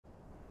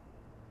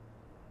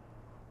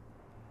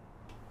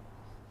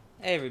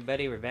Hey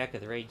everybody, we're back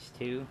with Rage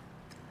 2.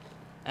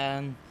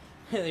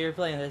 We were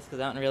playing this because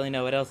I don't really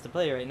know what else to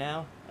play right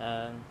now.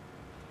 I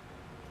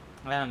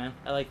don't know.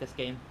 I like this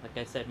game, like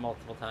I said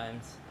multiple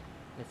times.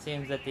 It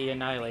seems that the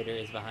Annihilator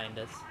is behind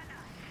us.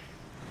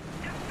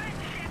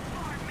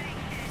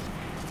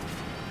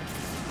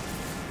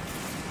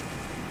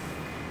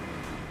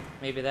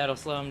 Maybe that'll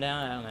slow him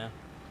down, I don't know.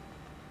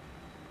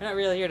 We're not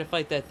really here to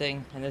fight that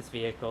thing in this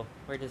vehicle.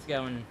 We're just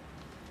going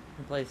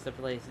from place to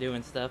place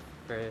doing stuff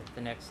for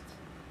the next,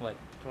 what,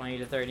 20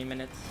 to 30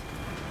 minutes?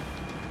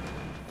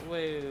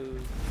 Whoa.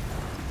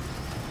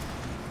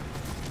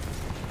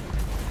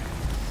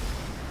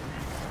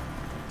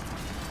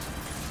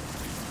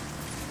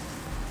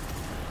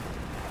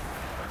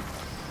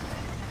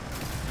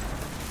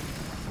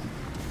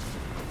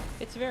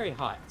 It's very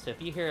hot, so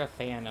if you hear a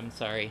fan, I'm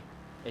sorry.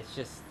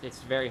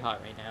 It's very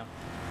hot right now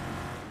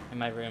in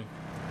my room.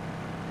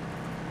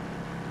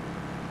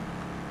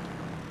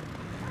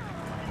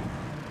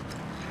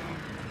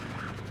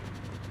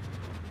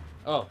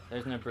 Oh,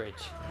 there's no bridge.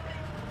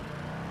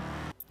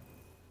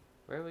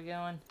 Where are we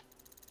going?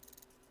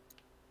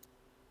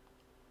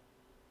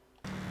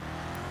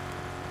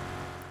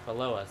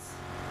 Below us.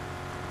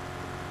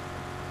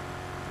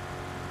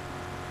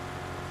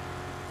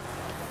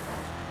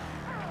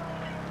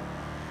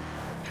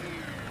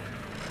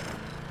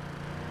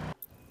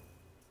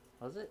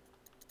 Was it?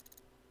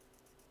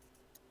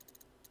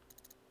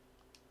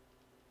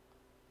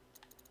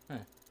 Huh.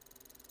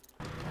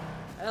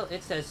 Well,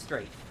 it says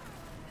straight.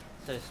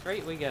 So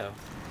straight we go.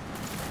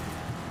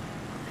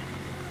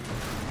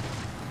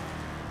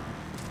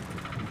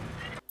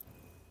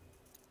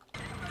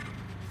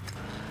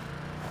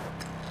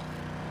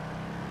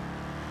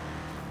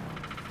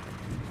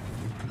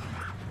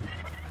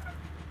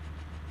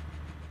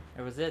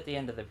 Or was it at the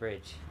end of the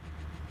bridge?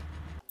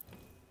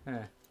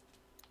 Huh.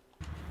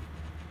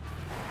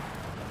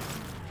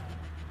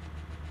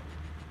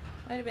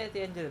 Might have been at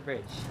the end of the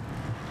bridge.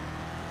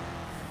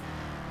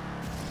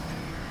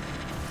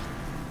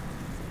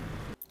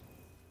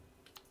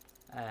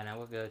 I don't know,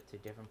 we'll go to a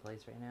different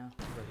place right now.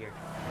 Let's go here.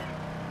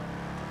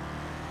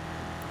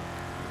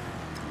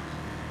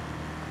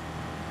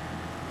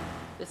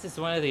 This is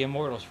one of the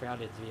Immortal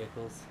Shrouded's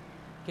vehicles,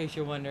 in case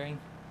you're wondering.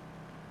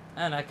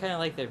 I don't know, I kind of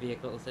like their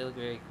vehicles, they look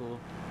very cool.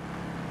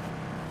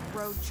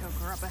 Road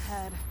choker up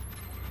ahead.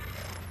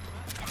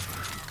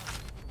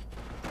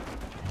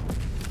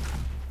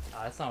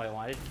 Oh, that's not what I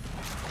wanted.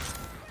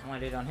 I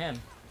wanted it on him.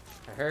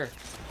 Or her.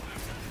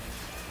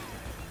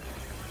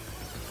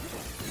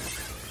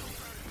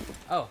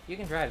 Oh, you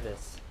can drive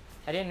this.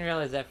 I didn't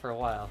realize that for a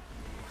while.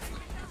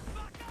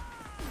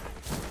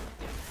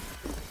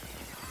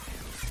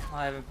 Well,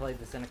 I haven't played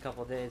this in a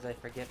couple days, I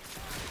forget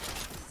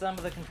some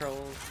of the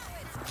controls.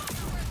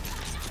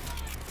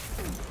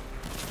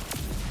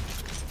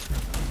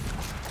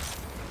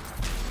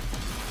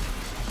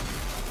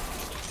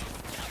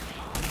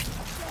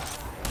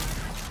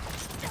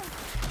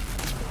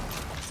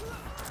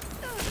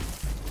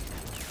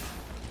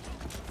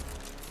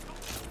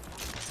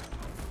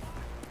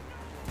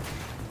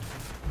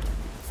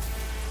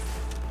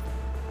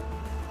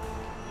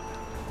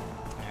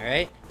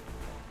 Alright.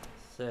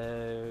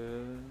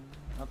 So...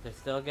 oh, there's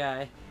still a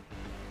guy.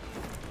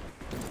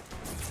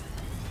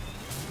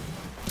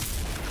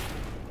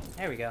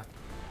 There we go.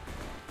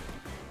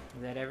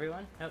 Is that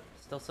everyone? Nope,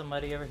 still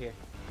somebody over here.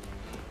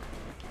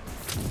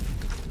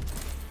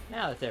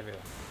 Now that's everyone.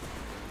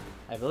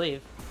 I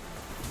believe.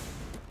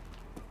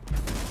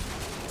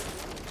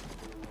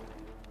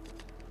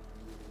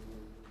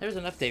 There was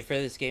an update for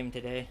this game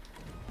today.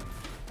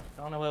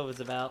 Don't know what it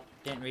was about.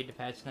 Didn't read the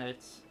patch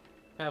notes.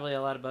 Probably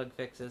a lot of bug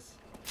fixes.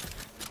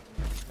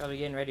 Probably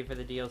getting ready for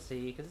the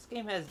DLC, because this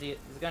game is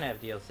gonna have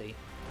DLC.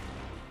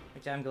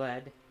 Which I'm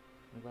glad.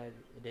 I'm glad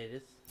it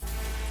is.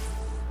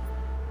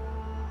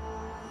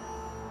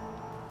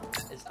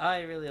 As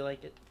I really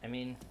like it. I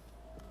mean,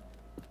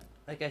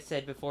 like I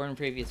said before in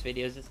previous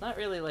videos, it's not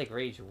really like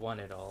Rage 1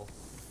 at all.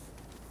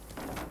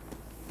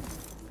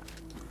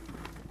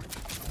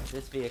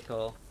 This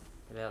vehicle,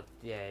 about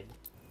dead.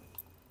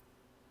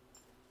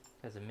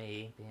 Because of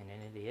me being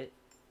an idiot.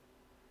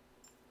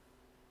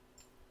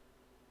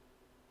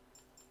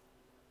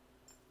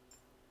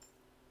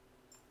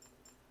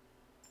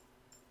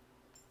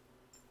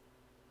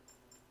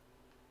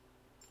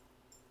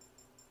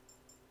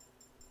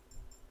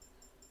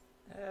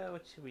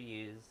 What should we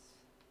use?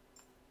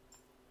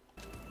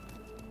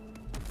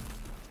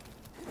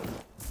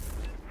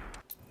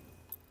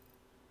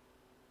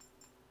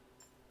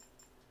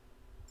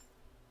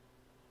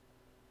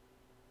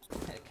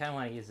 I kind of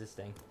want to use this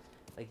thing.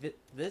 Like,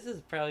 this is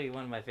probably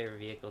one of my favorite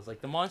vehicles.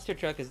 Like, the monster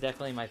truck is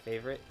definitely my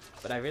favorite,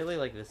 but I really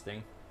like this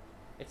thing.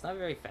 It's not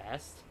very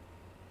fast,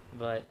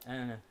 but, I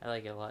don't know, I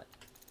like it a lot.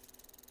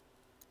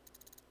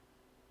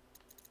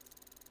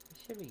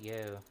 Where should we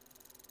go?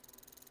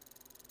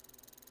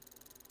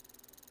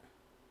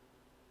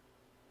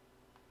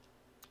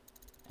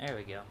 There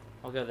we go.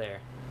 We'll go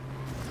there.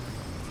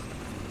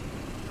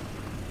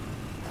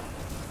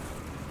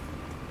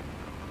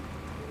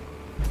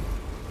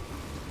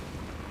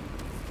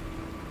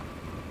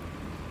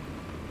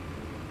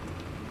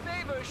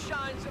 favor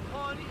shines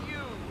upon you,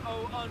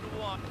 O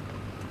unwanted.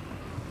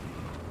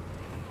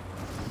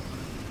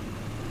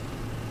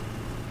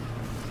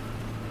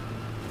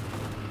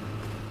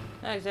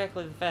 Not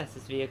exactly the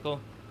fastest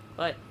vehicle,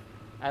 but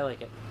I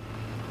like it.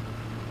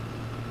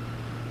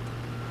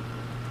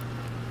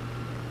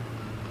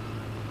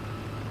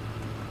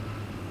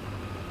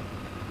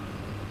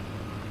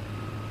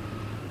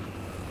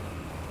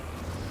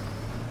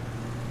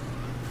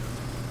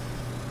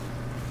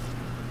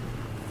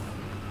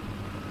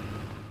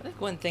 I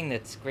think one thing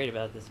that's great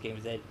about this game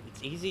is that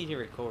it's easy to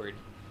record.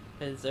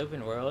 Because it's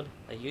open world,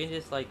 like you can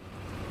just like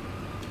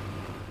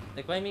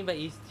what I mean by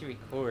easy to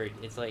record,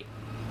 it's like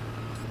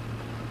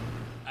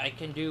I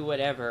can do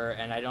whatever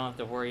and I don't have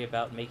to worry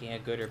about making a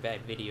good or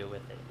bad video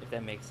with it, if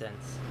that makes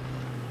sense.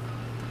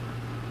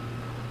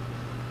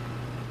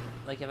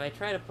 Like if I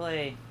try to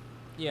play,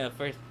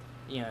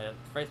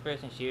 first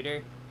person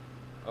shooter,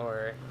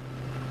 or,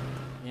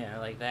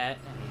 like that,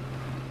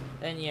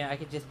 then I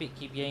could just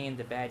keep getting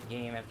into bad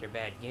game after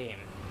bad game.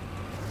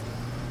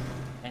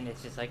 And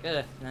it's just like,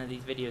 ugh, none of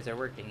these videos are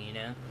working,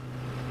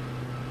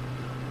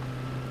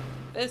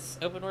 This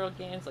open world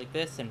games like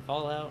this and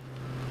Fallout,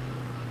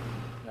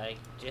 like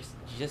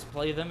just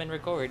play them and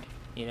record,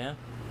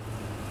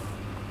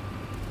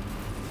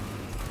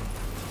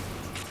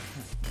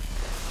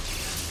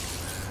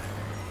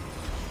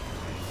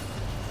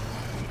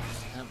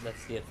 Oh,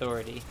 that's the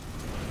Authority.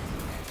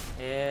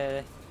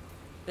 Yeah,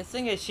 this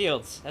thing has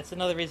shields. That's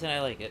another reason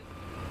I like it.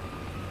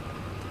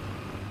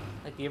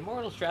 Like, the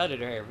Immortal Shrouded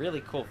are a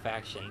really cool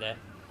faction that,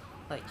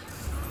 like,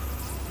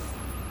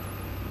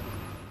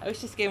 I wish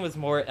this game was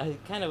more, I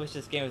kind of wish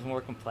this game was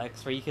more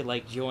complex, where you could,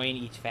 like, join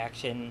each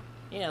faction,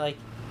 like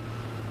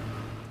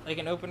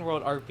an open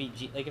world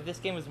RPG, like, if this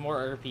game was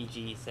more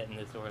RPG set in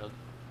this world,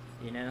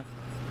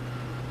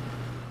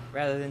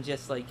 Rather than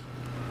just, like,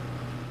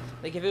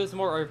 if it was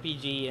more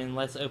RPG and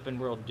less open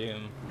world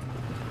Doom.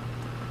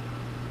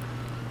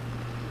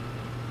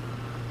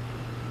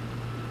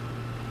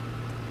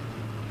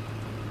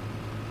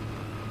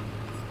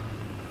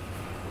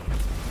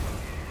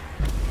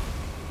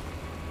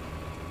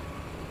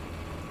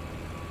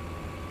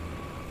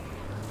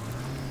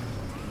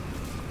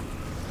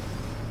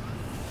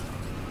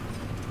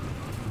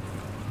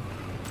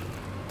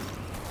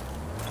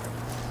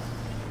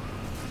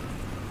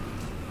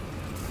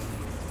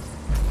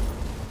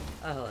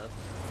 Oh, hello.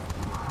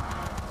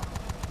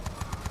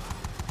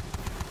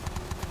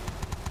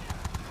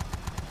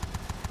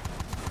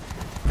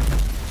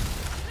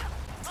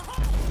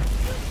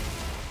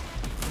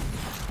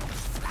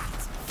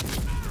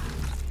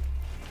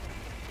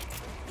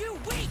 You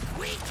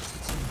weak!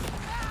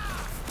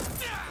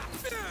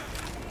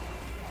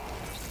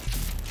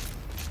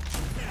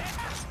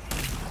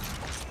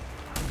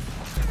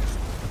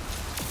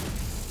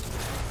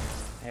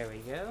 There we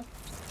go.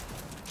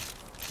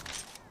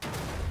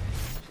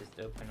 Just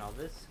open all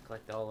this,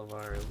 collect all of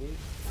our loot.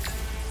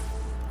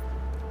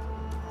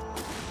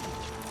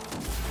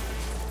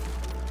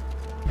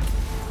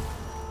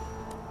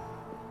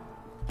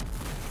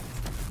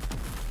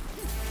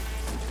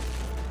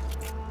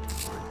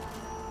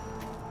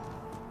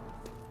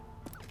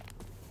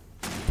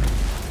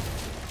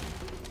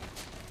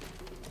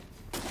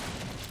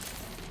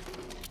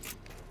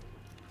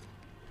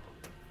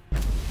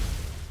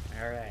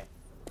 Alright.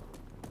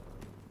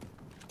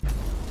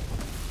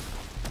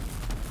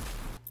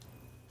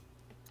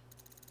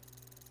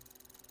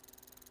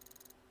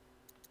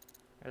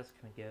 Where else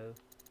can we go?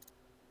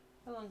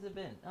 How long's it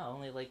been? Oh,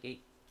 only like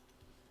 8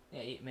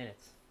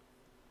 minutes.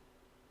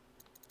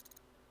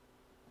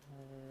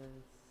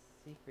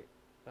 Secret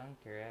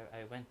bunker.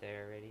 I went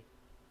there already.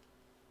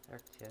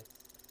 Dark chest.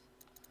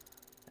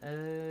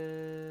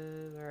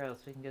 Where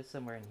else? We can go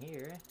somewhere in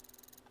here.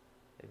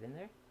 Have you been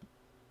there?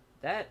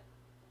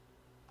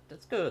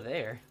 Let's go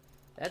there.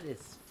 That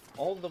is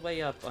all the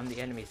way up on the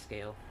enemy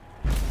scale.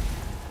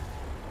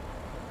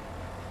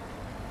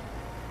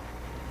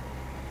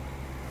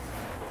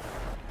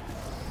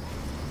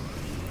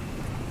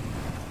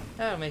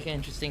 That'll make an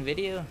interesting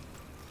video.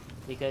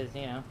 Because,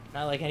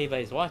 not like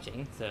anybody's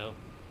watching, so,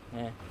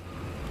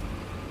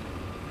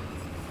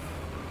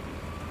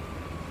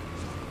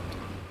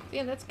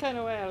 Yeah, that's kind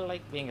of why I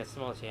like being a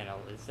small channel,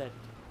 is that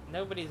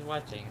nobody's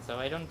watching, so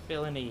I don't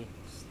feel any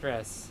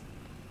stress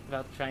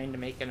about trying to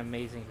make an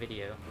amazing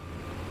video.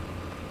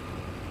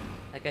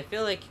 Like, I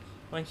feel like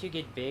once you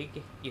get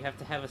big, you have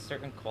to have a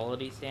certain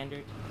quality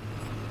standard.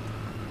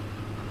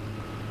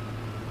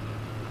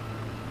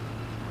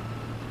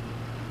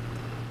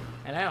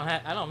 And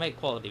I don't make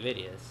quality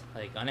videos,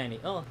 like, on any,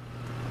 I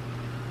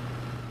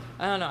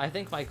don't know, I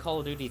think my Call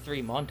of Duty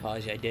 3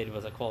 montage I did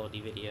was a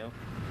quality video.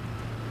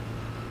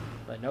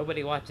 But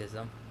nobody watches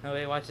them.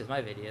 Nobody watches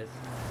my videos.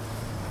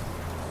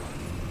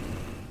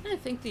 I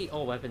think the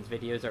all weapons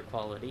videos are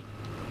quality.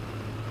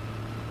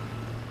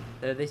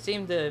 Though they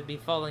seem to be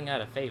falling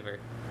out of favor.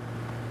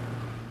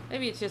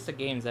 Maybe it's just the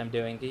games I'm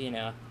doing,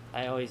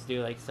 I always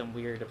do like some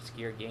weird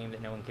obscure game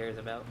that no one cares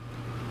about.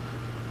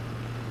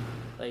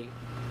 Like,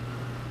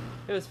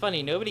 it was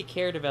funny, nobody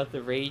cared about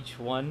the Rage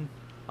 1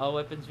 all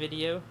weapons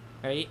video,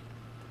 right?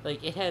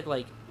 Like, it had,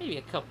 like, maybe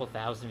a couple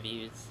thousand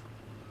views.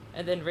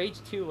 And then Rage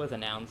 2 was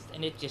announced,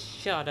 and it just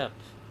shot up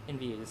in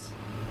views.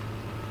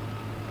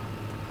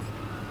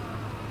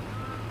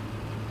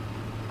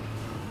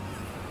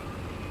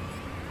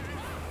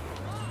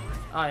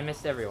 Oh, I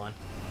missed everyone.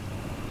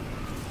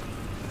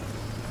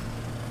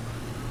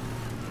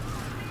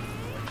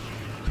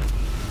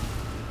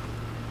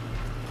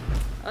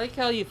 I like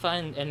how you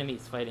find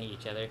enemies fighting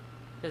each other.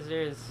 Because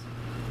there's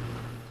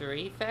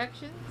 3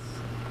 factions?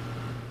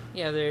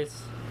 Yeah,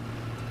 there's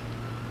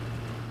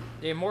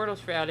the Immortal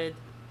Shrouded,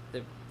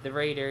 the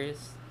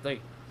Raiders,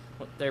 like,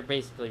 they're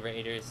basically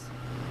Raiders.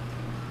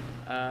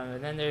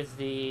 And then there's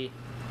the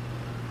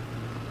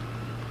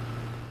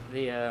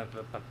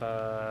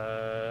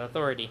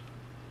Authority.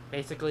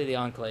 Basically the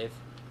Enclave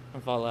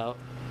from Fallout.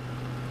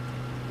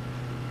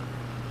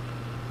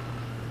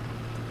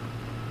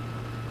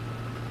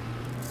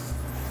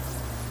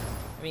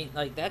 I mean,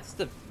 like, that's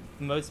the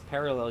most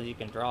parallel you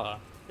can draw.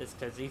 Is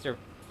because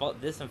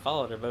this and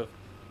Fallout are both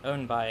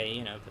owned by,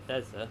 you know,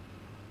 Bethesda.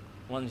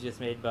 One's just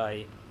made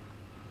by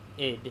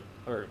id,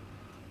 or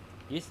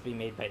used to be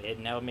made by id,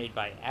 now made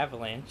by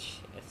Avalanche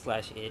 /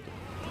 id.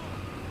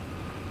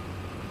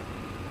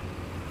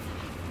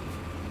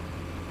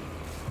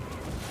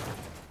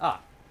 Ah,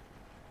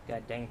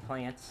 god dang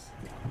plants.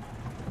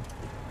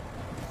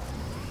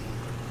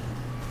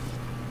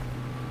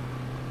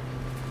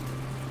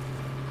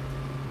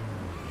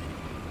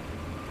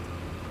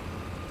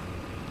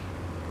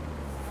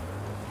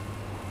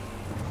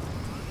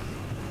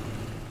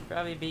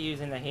 Probably be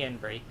using the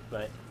handbrake,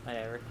 but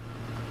whatever.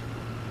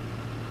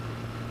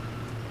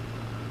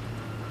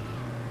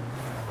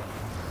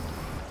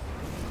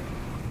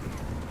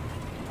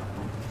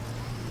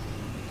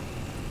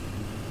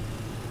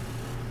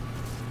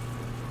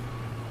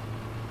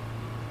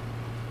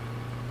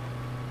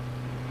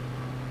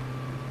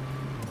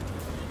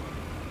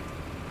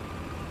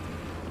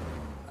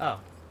 Oh,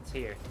 it's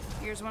here.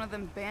 Here's one of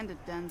them bandit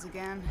dens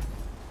again.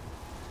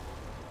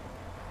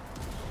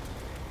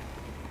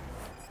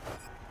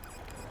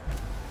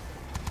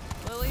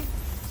 Lily,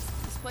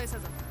 this place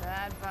has a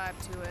bad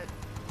vibe to it.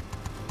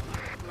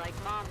 Like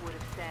Mom would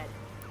have said,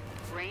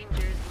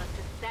 Rangers must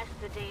assess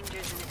the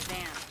dangers in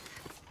advance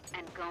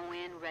and go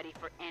in ready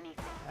for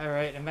anything.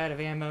 Alright, I'm out of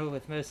ammo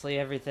with mostly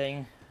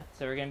everything,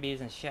 so we're gonna be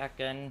using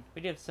shotgun.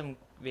 We do have some,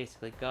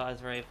 basically,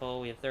 Gauss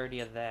rifle. We have 30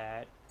 of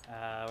that.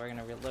 We're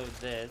gonna reload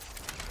this.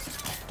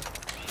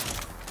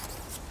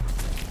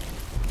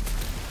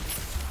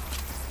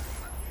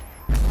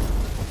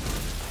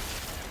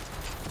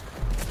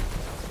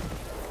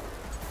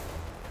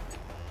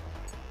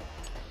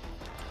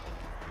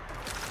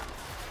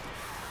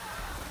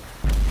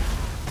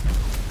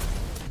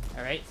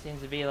 Alright,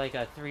 seems to be like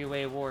a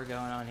 3-way war going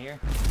on here.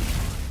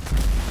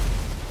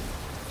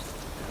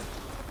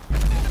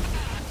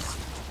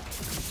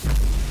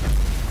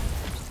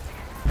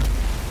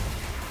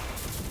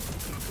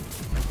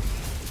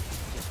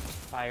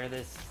 Fire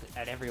this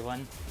at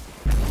everyone.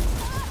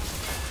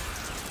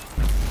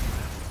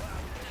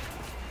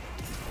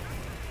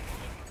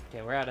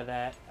 Okay, we're out of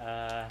that.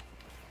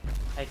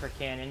 Hyper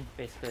cannon,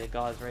 basically a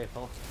Gauss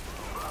rifle.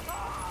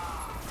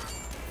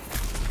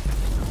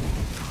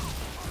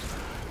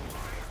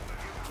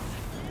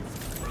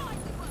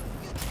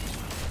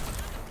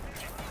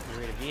 Get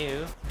rid of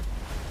you.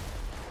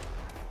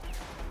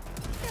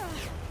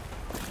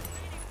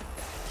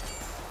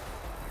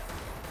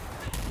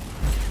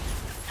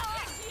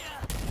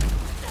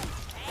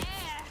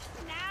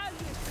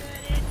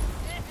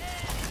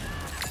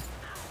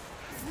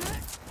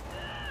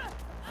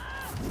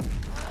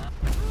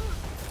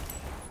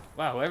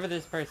 Wow, whoever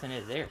this person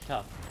is, they're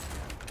tough.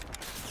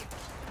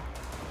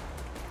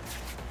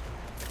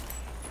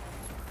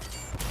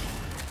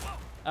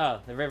 Oh,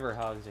 the River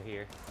Hogs are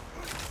here.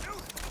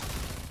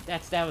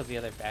 That was the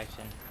other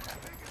faction.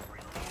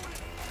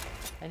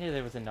 I knew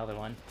there was another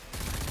one.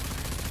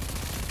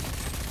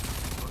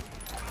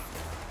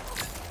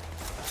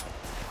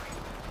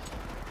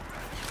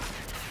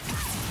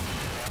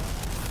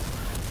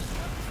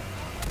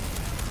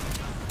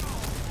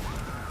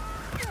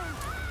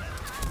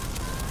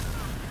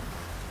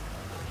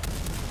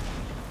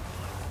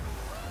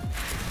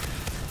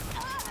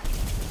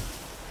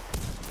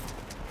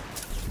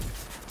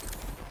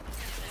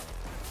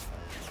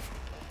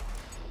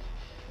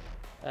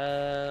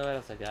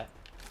 What else I got?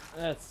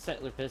 That's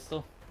Settler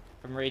Pistol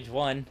from Rage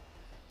 1.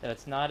 So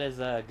it's not as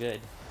good.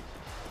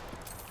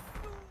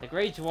 Like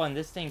Rage 1,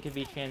 this thing could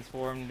be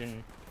transformed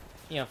and,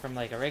 you know, from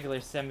like a regular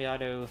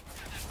semi-auto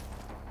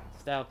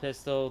style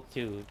pistol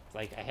to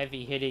like a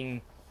heavy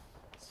hitting,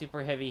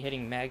 super heavy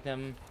hitting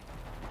Magnum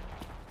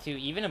to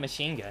even a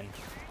machine gun.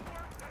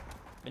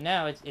 But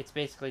now it's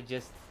basically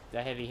just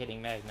a heavy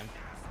hitting Magnum.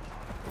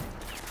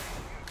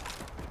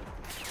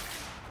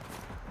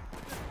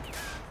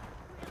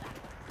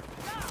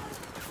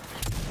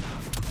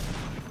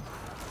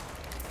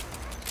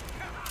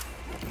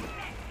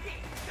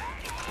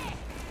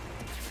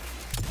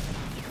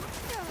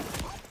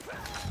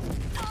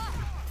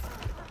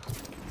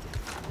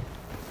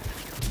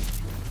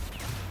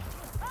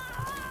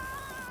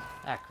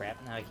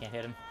 I can't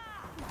hit him.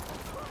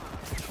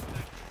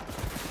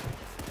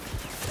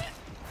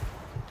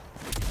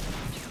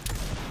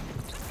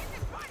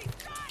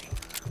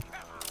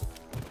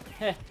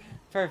 Heh,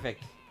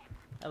 perfect.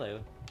 Hello.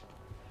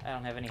 I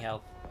don't have any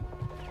health.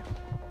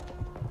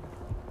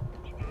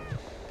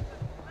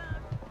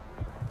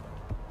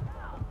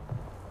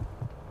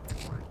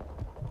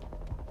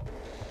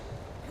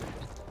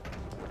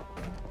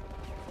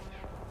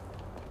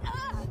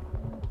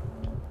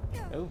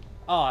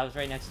 Oh, I was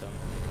right next to him.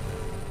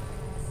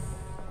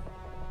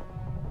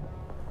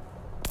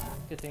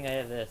 Good thing I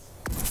have this.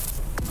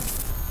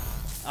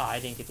 Oh,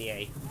 I didn't get the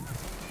A.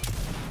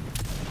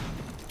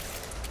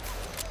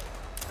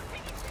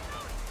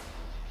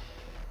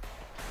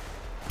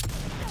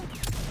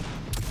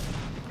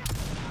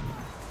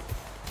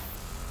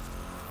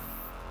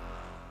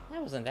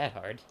 That wasn't that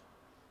hard.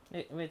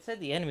 It said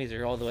the enemies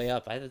are all the way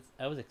up.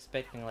 I was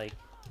expecting like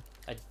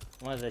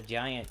one of the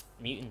giant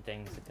mutant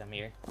things to come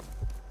here.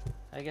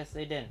 I guess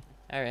they didn't.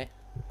 Alright.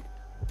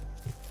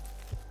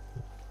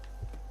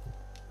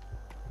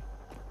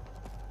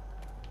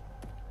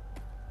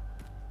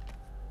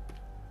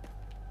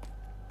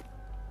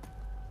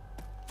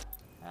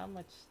 How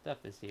much stuff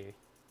is here?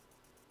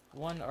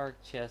 One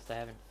arc chest I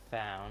haven't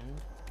found.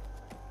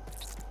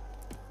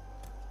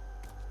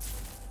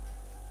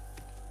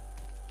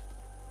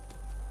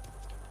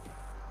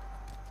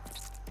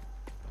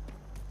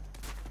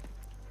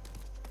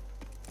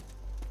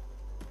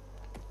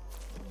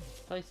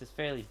 This place is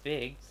fairly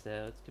big, so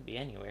it could be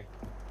anywhere.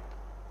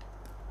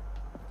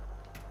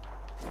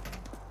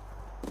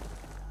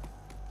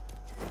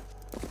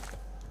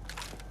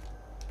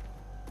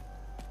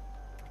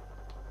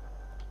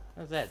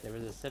 What was that? There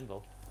was a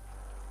symbol.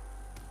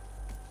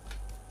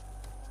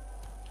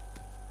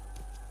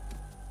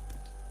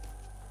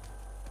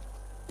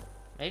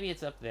 Maybe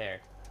it's up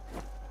there.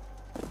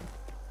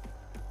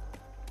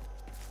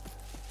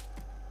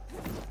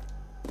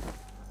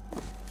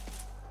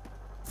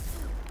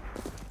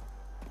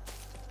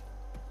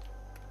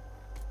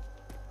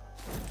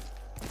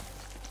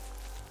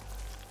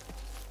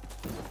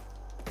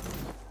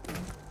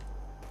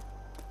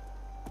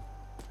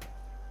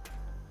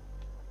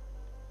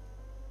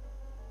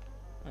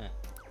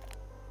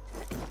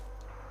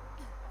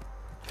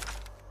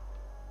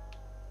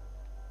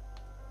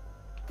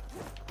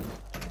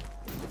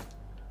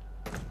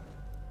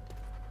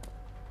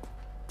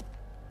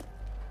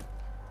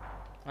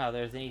 Oh,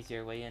 there's an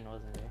easier way in,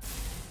 wasn't there?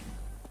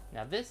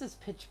 Now this is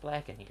pitch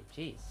black in here.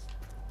 Jeez.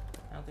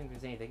 I don't think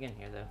there's anything in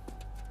here,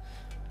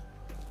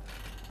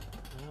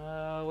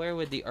 though. Where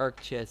would the arc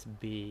chest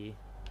be?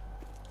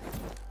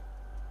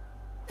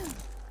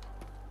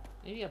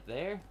 Maybe up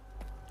there?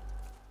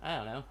 I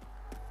don't know.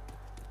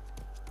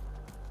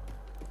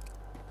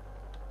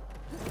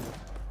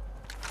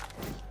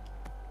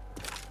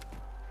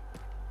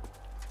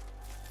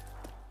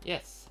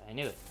 Yes, I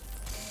knew it.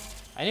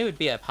 I knew it'd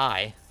be up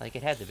high, like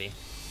it had to be.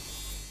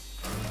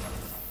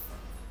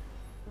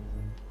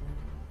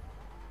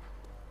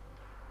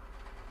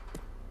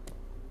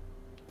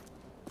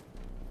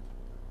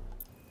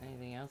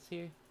 Anything else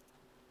here?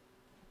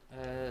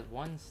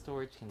 One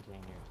storage container.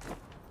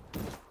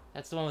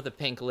 That's the one with the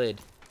pink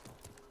lid.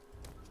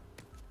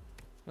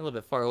 A little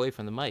bit far away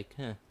from the mic,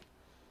 huh?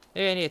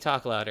 Maybe I need to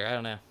talk louder, I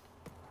don't know.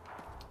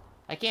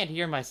 I can't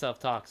hear myself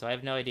talk, so I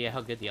have no idea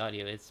how good the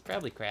audio is. It's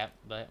probably crap,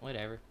 but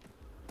whatever.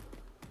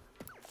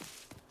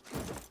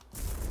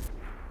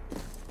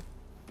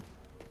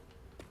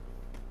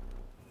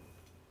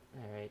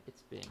 Alright,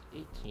 it's been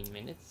 18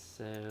 minutes,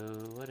 so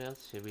what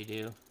else should we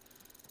do?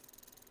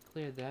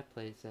 Clear that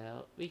place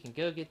out. We can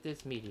go get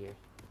this meteor.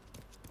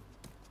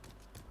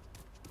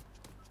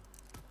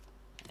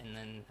 And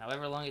then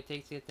however long it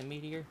takes to get the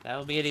meteor,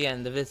 that'll be the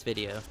end of this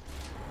video.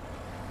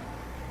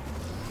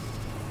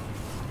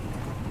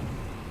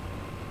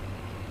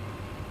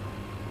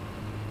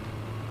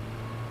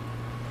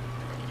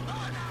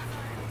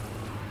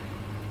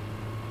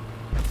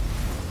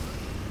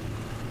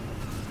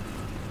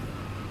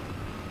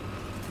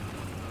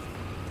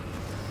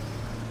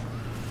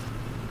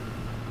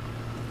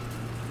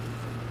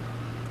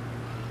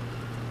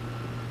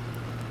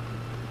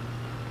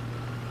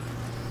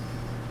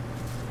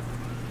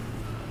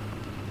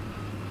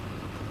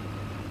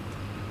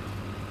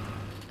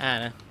 I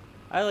don't know.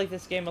 I like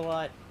this game a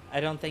lot.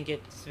 I don't think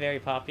it's very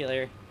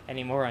popular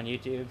anymore on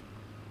YouTube.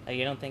 Like,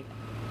 I don't think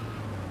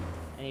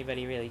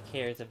anybody really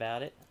cares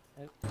about it.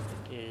 Oh,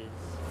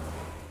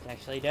 it's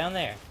actually down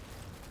there.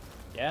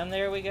 Down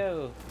there we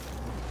go.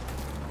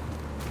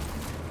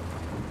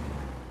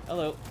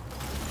 Hello.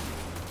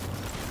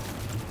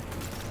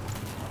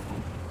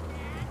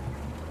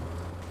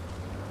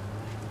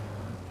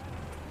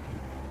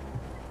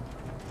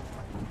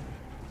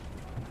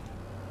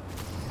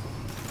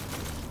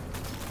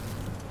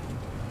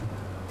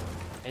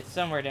 It's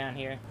somewhere down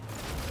here.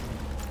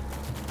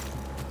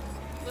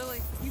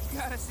 Lily, you've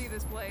gotta see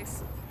this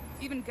place.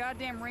 Even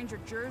goddamn Ranger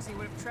Jersey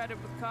would have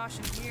treaded with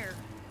caution here.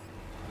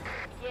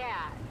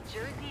 Yeah,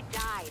 Jersey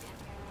died,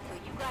 so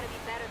you gotta be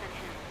better than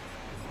him.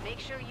 Make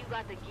sure you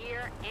got the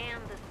gear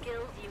and the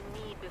skills you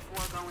need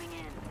before going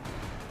in.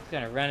 Just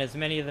gonna run as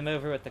many of them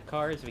over with the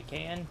car as we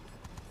can.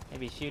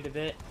 Maybe shoot a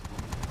bit.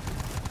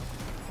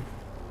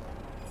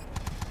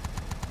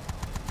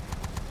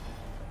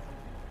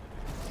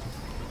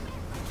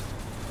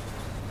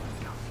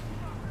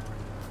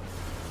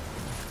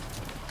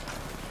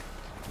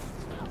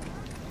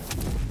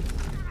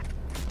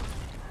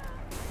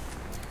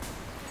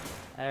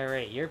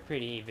 Alright, you're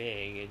pretty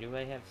big. Do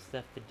I have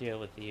stuff to deal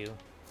with you?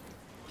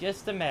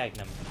 Just a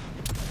magnum.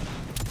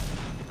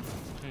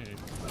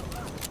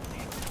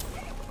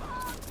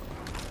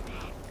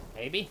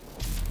 Maybe?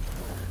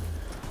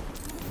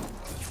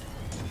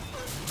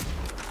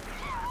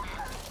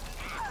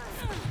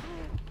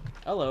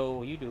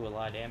 Hello, you do a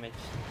lot of damage.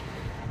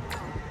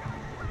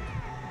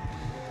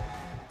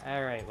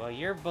 Alright, well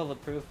you're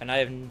bulletproof and I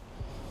have...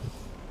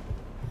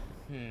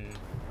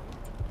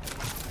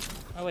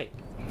 Oh wait.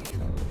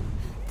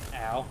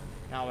 Ow.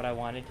 Not what I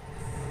wanted.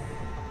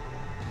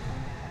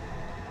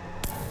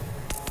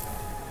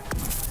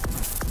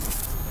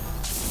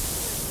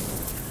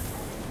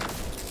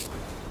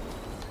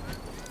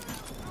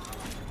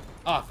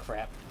 Oh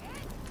crap.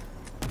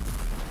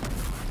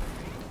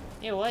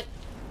 You know what?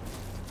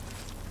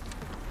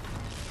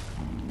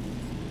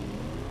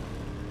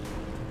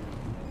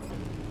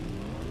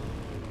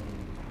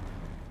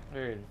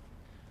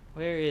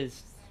 Where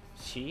is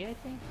she, I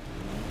think?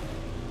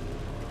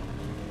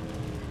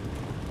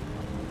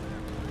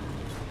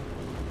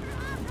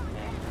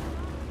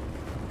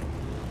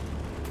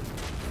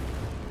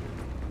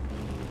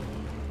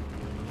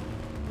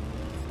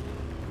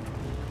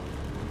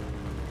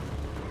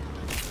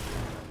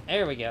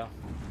 There we go.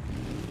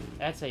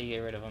 That's how you get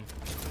rid of them.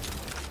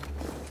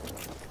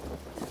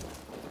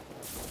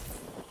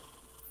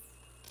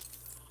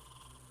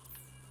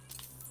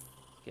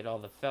 Get all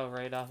the fell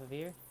right off of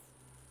here.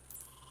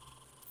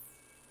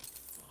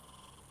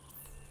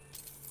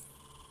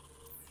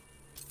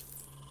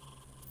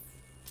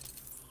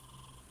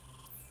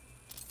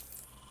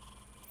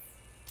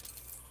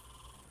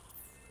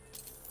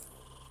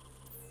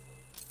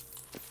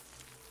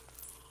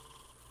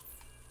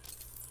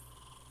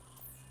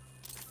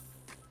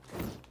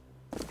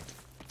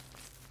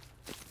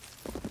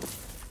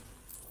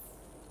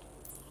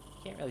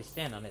 Can't really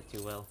stand on it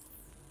too well.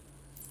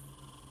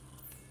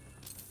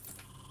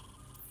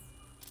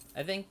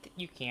 I think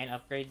you can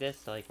upgrade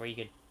this to like where you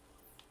could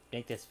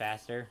make this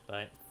faster,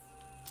 but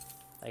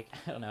like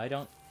I don't know, I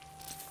don't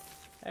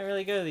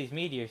really go to these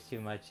meteors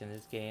too much in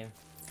this game.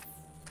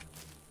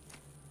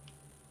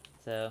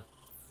 So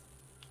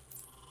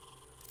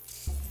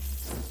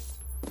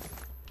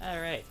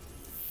alright.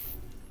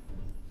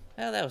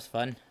 Well, that was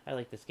fun. I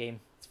like this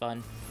game. It's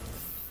fun.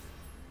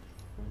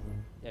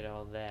 Did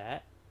all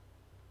that.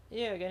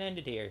 Yeah, we're gonna end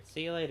it here.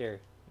 See you later.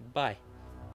 Bye.